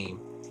first game.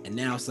 And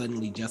now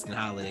suddenly Justin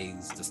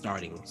Holiday's the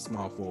starting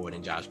small forward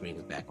and Josh Green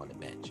is back on the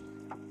bench.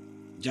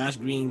 Josh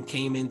Green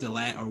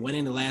went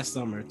into last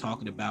summer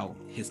talking about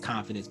his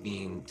confidence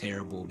being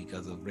terrible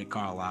because of Rick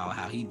Carlisle,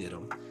 how he did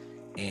him,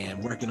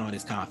 and working on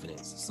his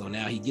confidence. So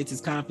now he gets his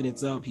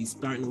confidence up. He's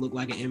starting to look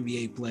like an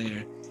NBA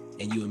player,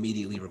 and you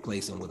immediately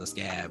replace him with a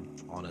scab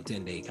on a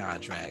 10-day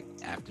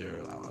contract after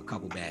a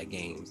couple bad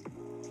games.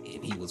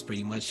 And he was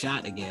pretty much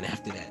shot again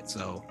after that.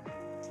 So,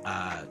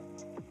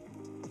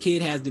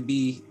 Kid has to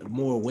be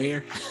more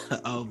aware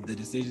of the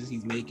decisions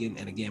he's making,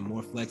 and again,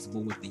 more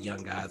flexible with the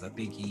young guys. I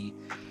think he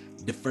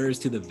defers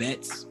to the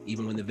vets,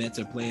 even when the vets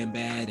are playing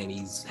bad, and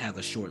he has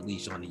a short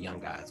leash on the young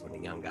guys when the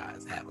young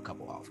guys have a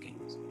couple off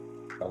games.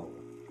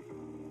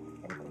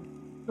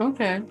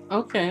 Okay.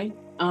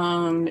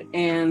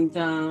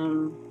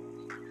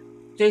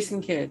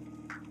 Jason Kidd.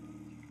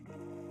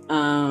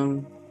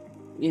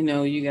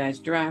 You guys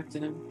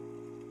drafted him.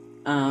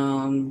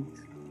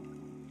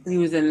 He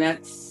was a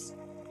Nets.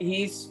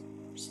 He's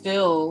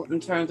still, in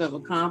terms of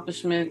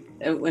accomplishment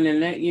in a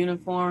net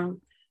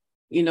uniform,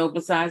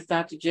 besides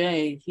Dr.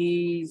 J,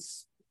 he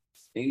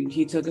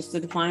took us to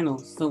the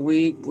finals. So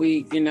we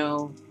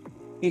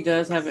he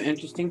does have an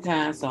interesting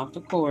pass off the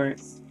court,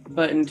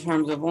 but in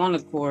terms of on the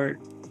court,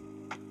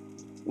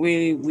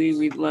 we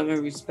love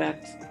and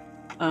respect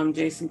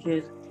Jason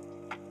Kidd.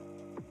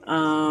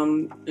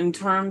 In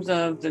terms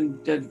of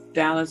the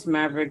Dallas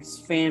Mavericks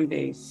fan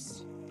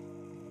base,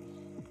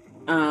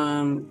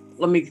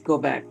 let me go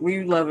back.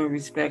 We love and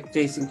respect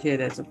Jason Kidd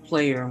as a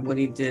player and what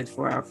he did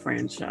for our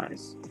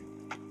franchise.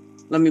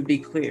 Let me be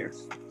clear,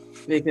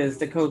 because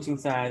the coaching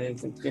side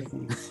is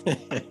different.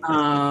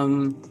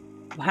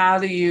 How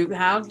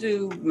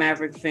do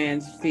Maverick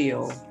fans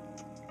feel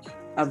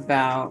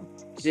about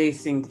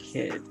Jason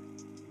Kidd?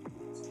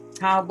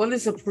 What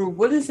is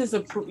his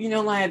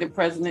approval? I had the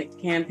president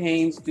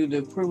campaigns do the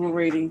approval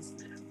ratings.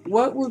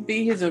 What would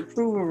be his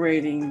approval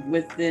rating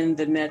within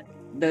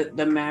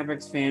the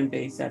Mavericks fan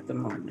base at the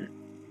moment?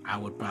 I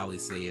would probably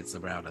say it's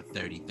around a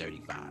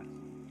 30-35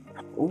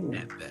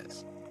 at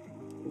best.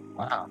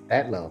 Wow,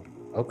 that low.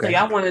 Okay. So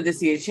y'all wanted to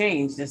see a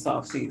change this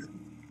offseason.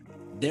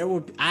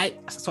 I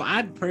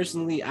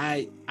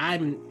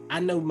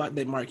know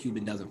that Mark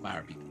Cuban doesn't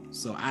fire people.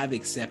 So I've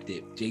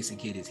accepted Jason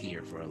Kidd is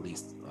here for at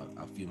least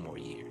a few more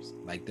years.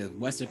 Like the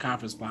Western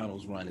Conference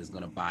Finals run is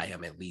going to buy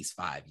him at least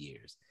 5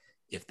 years.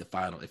 if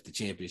the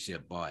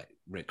championship bought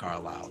Rick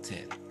Carlisle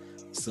 10.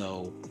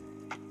 So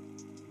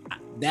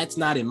that's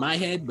not in my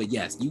head, but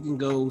yes, you can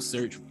go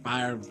search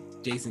fire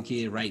Jason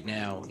Kidd right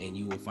now and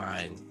you will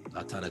find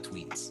a ton of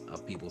tweets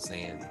of people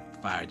saying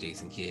fire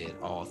Jason Kidd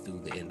all through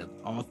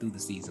the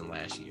season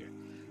last year.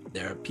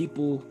 There are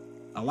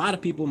a lot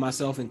of people,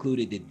 myself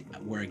included,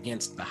 that were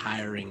against the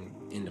hiring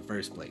in the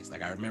first place.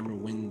 Like, I remember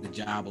when the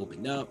job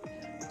opened up,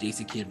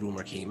 Jason Kidd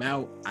rumor came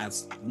out. I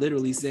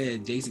literally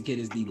said Jason Kidd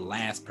is the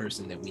last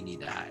person that we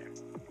need to hire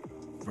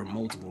for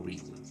multiple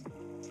reasons.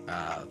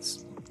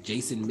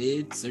 Jason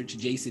Mid, search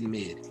Jason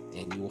Mid,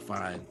 and you will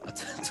find a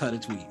ton of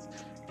tweets,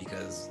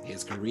 because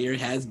his career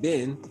has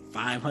been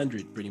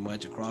 500 pretty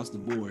much across the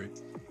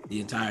board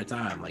the entire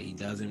time. Like, he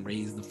doesn't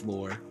raise the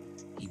floor.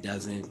 He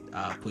doesn't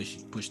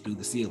push through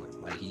the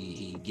ceiling. Like,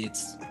 he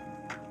gets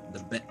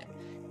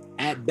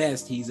at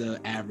best, he's an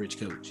average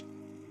coach.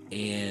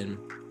 And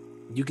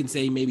you can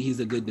say maybe he's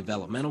a good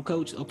developmental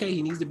coach. Okay,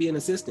 he needs to be an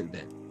assistant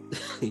then.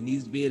 He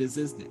needs to be an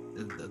assistant,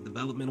 a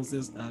developmental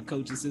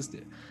coach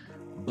assistant.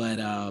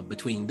 But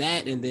between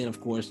that and then,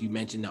 of course, you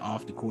mentioned the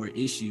off the court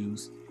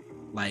issues.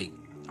 Like,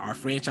 our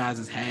franchise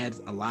has had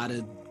a lot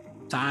of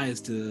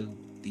ties to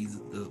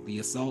the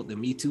assault, the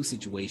Me Too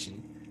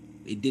situation.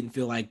 It didn't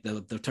feel like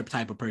the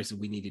type of person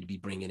we needed to be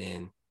bringing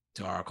in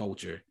to our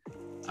culture.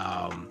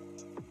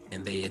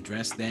 And they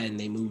addressed that and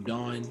they moved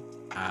on.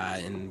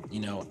 And,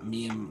 you know,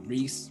 me and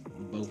Reese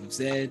both have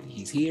said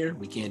he's here.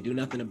 We can't do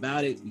nothing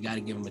about it. We got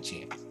to give him a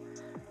chance.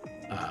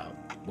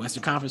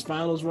 Western Conference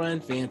Finals run,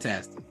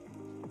 fantastic.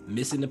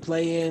 Missing the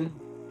play-in,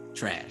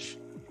 trash.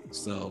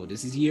 So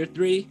this is year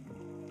 3.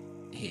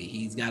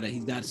 He's got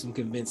some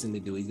convincing to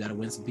do. He's got to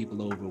win some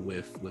people over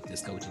with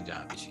this coaching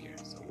job this year.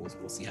 So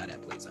we'll see how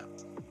that plays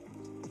out.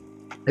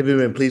 Have you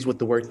been pleased with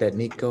the work that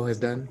Nico has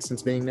done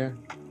since being there?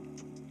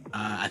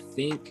 I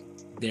think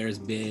there was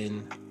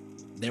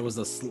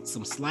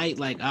some slight,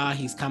 like,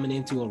 he's coming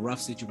into a rough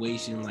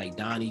situation. Like,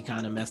 Donnie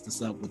kind of messed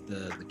us up with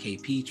the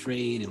KP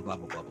trade and blah,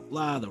 blah, blah, blah,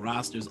 blah. The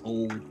roster's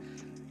old.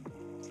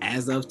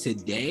 As of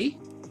today,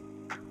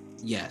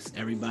 yes,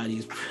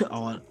 everybody's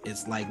on.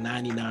 It's like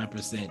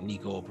 99%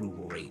 Nico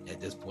approval rate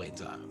at this point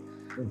in time.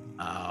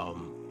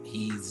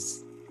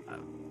 He's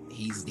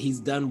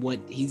done what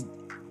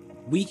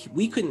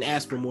we couldn't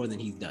ask for more than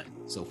he's done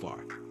so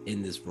far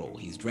in this role.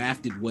 He's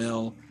drafted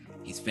well.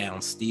 He's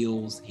found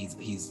steals.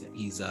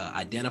 He's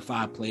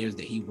identified players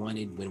that he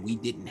wanted when we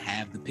didn't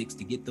have the picks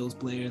to get those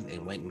players,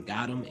 and went and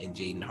got them, and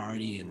Jaden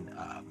Hardy and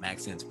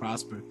Maxence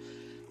Prosper.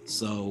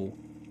 So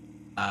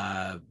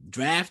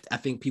draft, I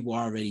think people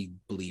already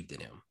believed in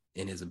him,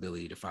 in his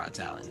ability to find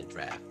talent in the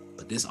draft.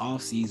 But this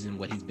offseason,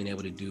 what he's been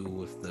able to do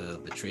with the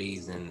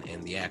trades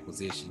and the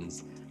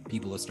acquisitions,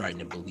 people are starting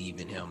to believe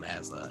in him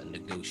as a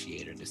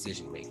negotiator,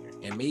 decision maker.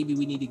 And maybe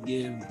we need to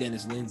give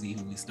Dennis Lindsey,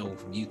 who we stole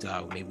from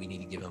Utah, maybe we need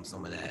to give him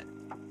some of that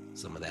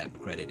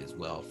credit as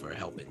well for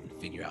helping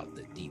figure out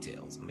the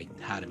details and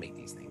how to make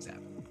these things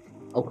happen.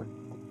 Okay,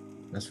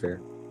 that's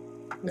fair.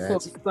 So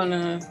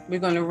we're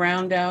gonna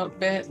round out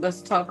that.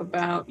 Let's talk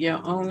about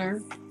your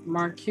owner,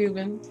 Mark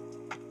Cuban.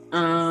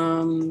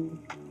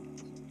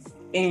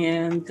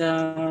 And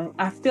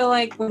I feel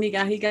like when he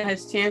got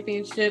his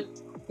championship,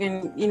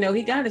 and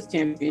he got his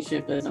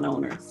championship as an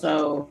owner,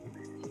 so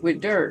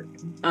with Dirk.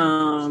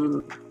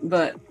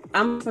 But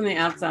I'm from the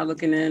outside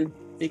looking in,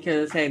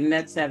 because hey, the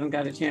Nets haven't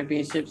got a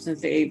championship since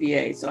the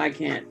ABA, so I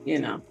can't,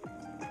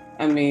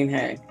 I mean,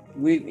 hey,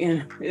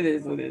 it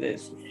is what it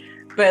is.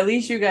 But at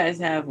least you guys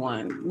have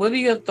one. What are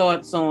your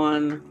thoughts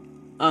on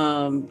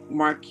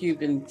Mark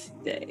Cuban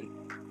today?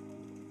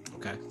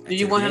 Okay. Do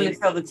you want him to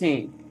sell the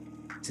team?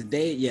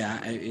 Today,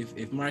 yeah.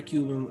 If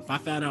I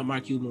found out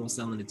Mark Cuban was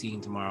selling the team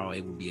tomorrow,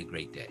 it would be a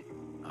great day.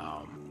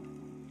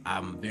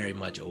 I'm very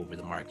much over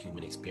the Mark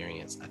Cuban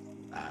experience.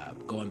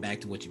 Going back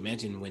to what you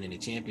mentioned, winning the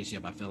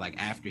championship, I feel like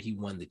after he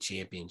won the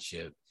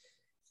championship,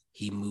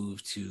 he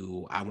moved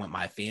to, I want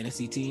my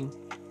fantasy team,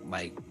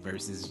 like,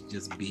 versus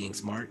just being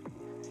smart.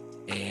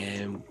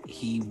 And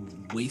he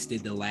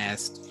wasted the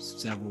last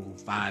several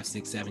 5,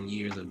 6, 7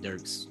 years of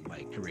Dirk's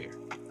career,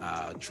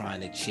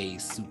 trying to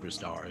chase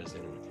superstars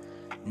and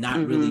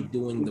not really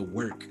doing the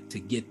work to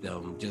get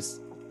them,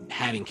 just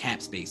having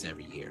cap space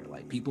every year.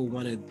 Like, people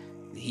wanted,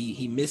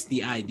 he missed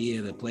the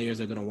idea that players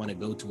are going to want to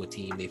go to a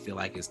team they feel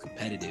like is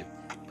competitive,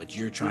 but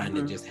you're trying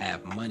to just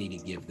have money to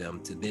give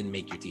them to then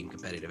make your team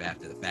competitive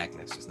after the fact.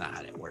 And that's just not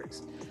how that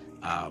works.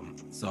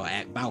 So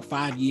at about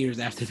 5 years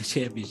after the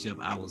championship,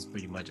 I was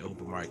pretty much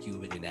over Mark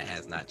Cuban, and that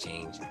has not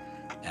changed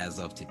as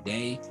of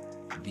today.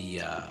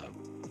 The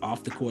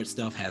off the court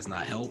stuff has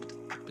not helped,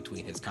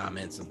 between his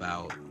comments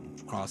about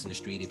crossing the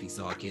street if he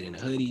saw a kid in a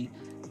hoodie,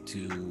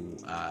 to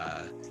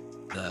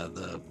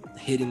the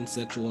hidden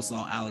sexual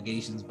assault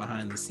allegations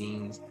behind the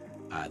scenes.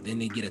 Then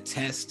they get a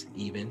test,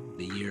 even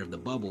the year of the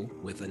bubble,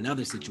 with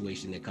another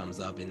situation that comes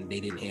up, and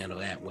they didn't handle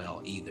that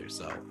well either.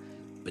 So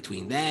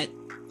between that,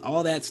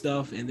 all that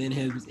stuff, and then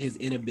his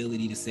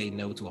inability to say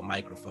no to a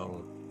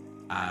microphone,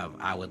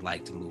 I would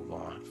like to move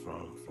on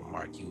from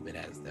Mark Cuban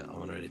as the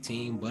owner of the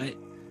team. But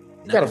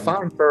You got a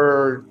fine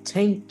for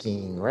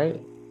tanking,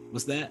 right?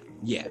 What's that?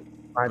 Yeah,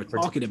 we're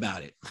talking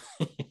about it.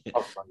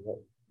 Oh,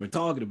 we're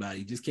talking about it.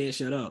 You just can't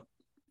shut up.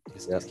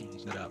 Just can't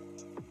shut up.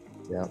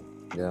 Yeah.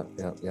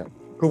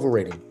 Approval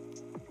rating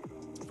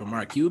from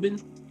Mark Cuban.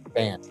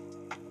 Bam.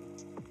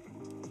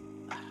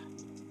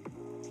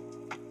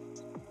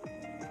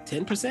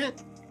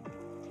 10%.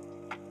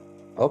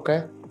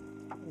 Okay.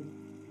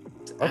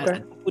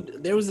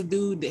 There was a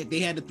dude that they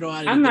had to throw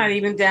out. I'm not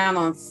even down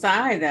on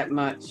Psy that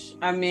much.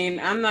 I mean,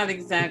 I'm not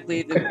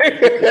exactly the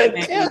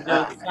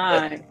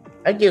Psy.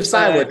 I give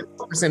Psy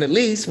 12% at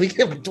least. We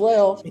give him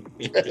 12.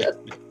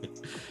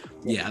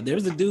 Yeah,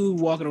 there's a dude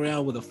walking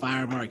around with a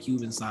fire Mark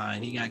Cuban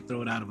sign. He got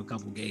thrown out of a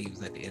couple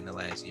games at the end of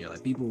last year.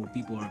 Like people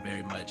are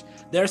very much.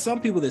 There are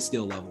some people that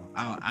still love him.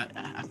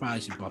 I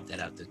probably should bump that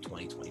out to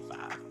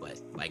 2025.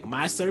 But like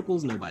my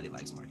circles, nobody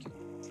likes Mark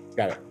Cuban.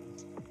 Got it.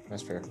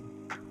 That's fair.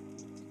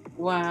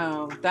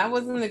 Wow, I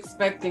wasn't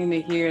expecting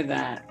to hear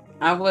that.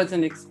 I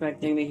wasn't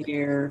expecting to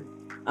hear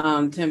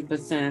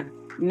 10%.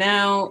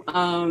 Now,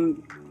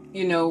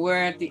 we're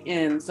at the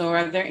end. So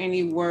are there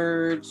any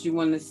words you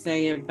want to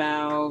say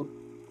about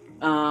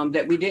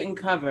that we didn't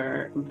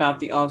cover about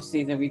the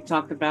offseason? We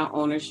talked about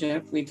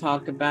ownership. We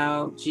talked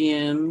about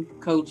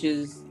GM,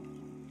 coaches,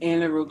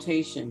 and a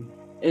rotation.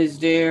 Is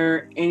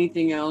there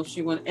anything else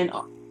you want? And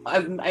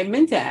I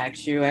meant to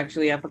ask you,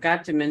 actually, I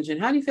forgot to mention,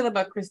 how do you feel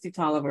about Christy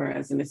Tolliver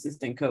as an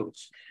assistant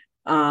coach?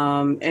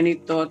 Any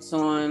thoughts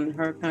on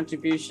her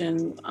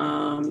contribution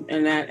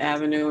in that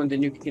avenue? And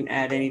then you can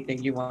add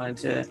anything you want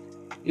to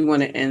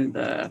end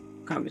the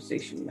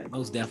conversation with.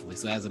 Most definitely.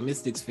 So as a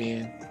Mystics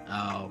fan,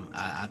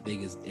 I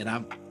think and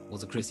I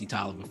was a Christy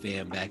Tolliver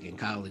fan back in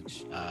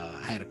college. I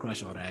had a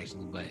crush on her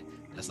actually, but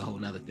that's a whole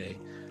nother thing.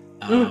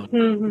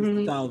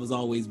 Christy Tolliver's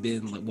always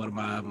been like one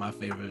of my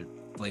favorite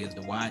players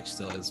to watch.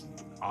 So it's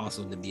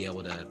awesome to be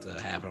able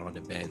to have her on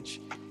the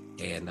bench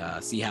and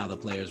see how the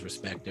players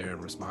respect her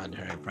and respond to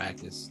her in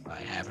practice.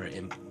 Have her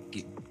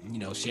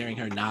sharing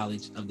her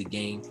knowledge of the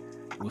game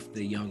with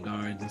the young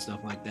guards and stuff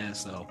like that.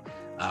 So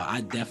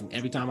I definitely,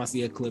 every time I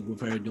see a clip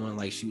with her doing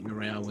like shooting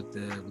around with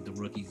the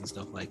rookies and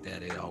stuff like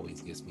that, it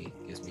always gets me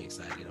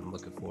excited. I'm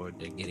looking forward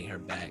to getting her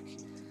back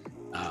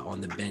on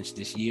the bench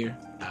this year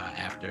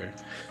after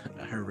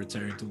her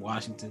return to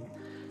Washington,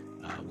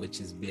 which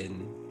has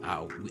been,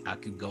 I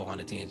could go on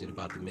a tangent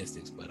about the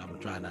Mystics, but I'm gonna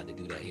try not to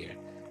do that here.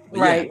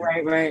 But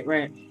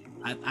right.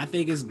 I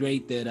think it's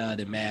great that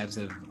the Mavs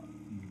have.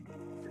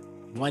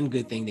 One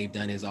good thing they've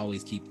done is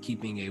always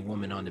keeping a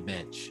woman on the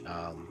bench,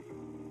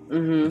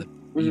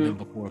 even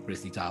before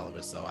Christy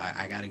Tolliver. So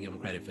I got to give them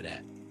credit for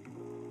that.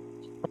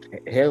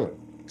 Hell,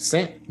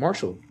 Sant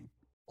Marshall,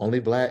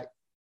 only Black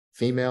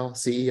female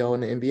CEO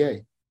in the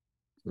NBA.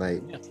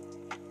 Like,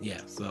 yeah.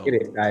 So get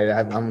it.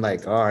 I'm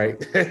like, all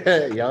right,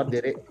 y'all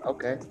did it.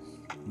 Okay.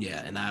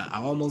 Yeah, and I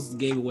almost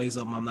gave away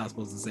something I'm not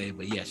supposed to say,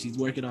 but yeah, she's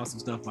working on some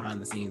stuff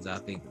behind the scenes I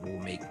think will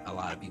make a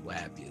lot of people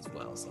happy as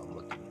well.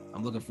 So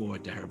I'm looking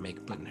forward to her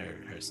putting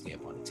her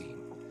stamp on the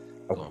team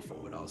going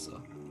forward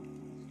also.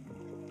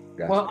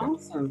 Gotcha. Well,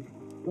 awesome.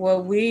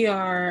 Well, we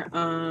are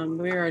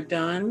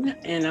done,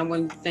 and I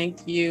want to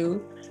thank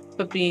you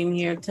for being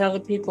here. Tell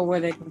the people where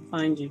they can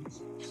find you.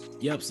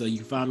 Yep. So you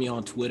can find me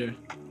on Twitter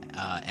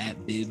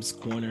at Bibs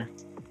Corner.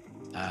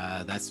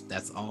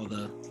 That's all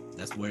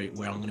that's where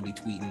I'm going to be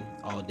tweeting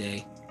all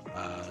day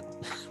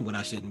when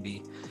I shouldn't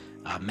be.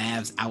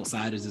 Mavs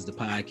Outsiders is the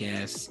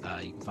podcast.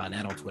 You can find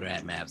that on Twitter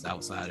at Mavs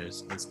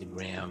Outsiders,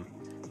 Instagram,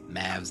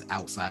 Mavs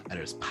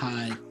Outsiders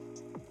Pod.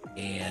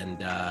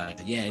 And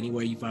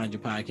anywhere you find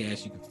your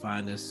podcast, you can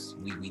find us.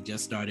 We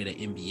just started an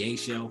NBA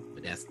show,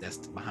 but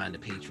that's behind the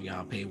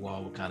Patreon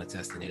paywall. We're kind of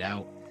testing it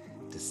out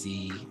to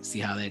see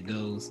how that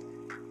goes.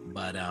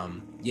 But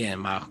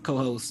and my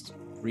co-host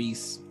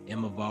Reese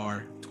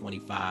Emavar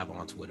 25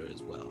 on Twitter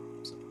as well.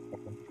 So.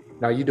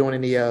 Now, are you doing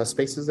any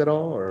spaces at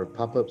all, or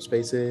pop-up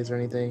spaces or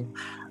anything?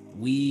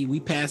 We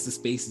passed the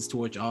spaces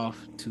torch off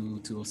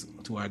to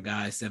our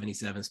guys,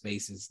 77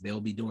 Spaces. They'll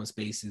be doing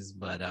spaces,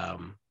 but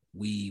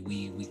we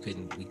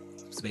couldn't.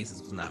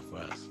 Spaces was not for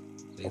us.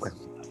 Spaces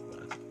was not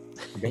for us.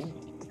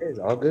 It's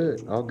all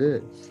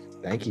good.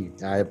 Thank you.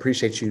 I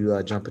appreciate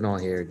you jumping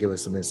on here, give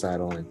us some insight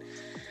on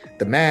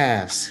the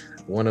Mavs.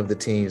 One of the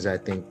teams I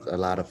think a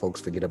lot of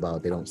folks forget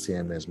about. They don't see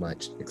them as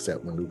much,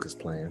 except when Luka's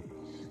playing.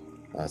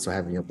 So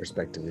having your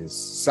perspective is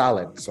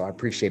solid. So I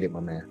appreciate it, my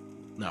man.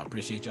 No, I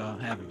appreciate y'all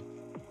having me.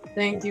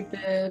 Thank you,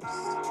 Bibs.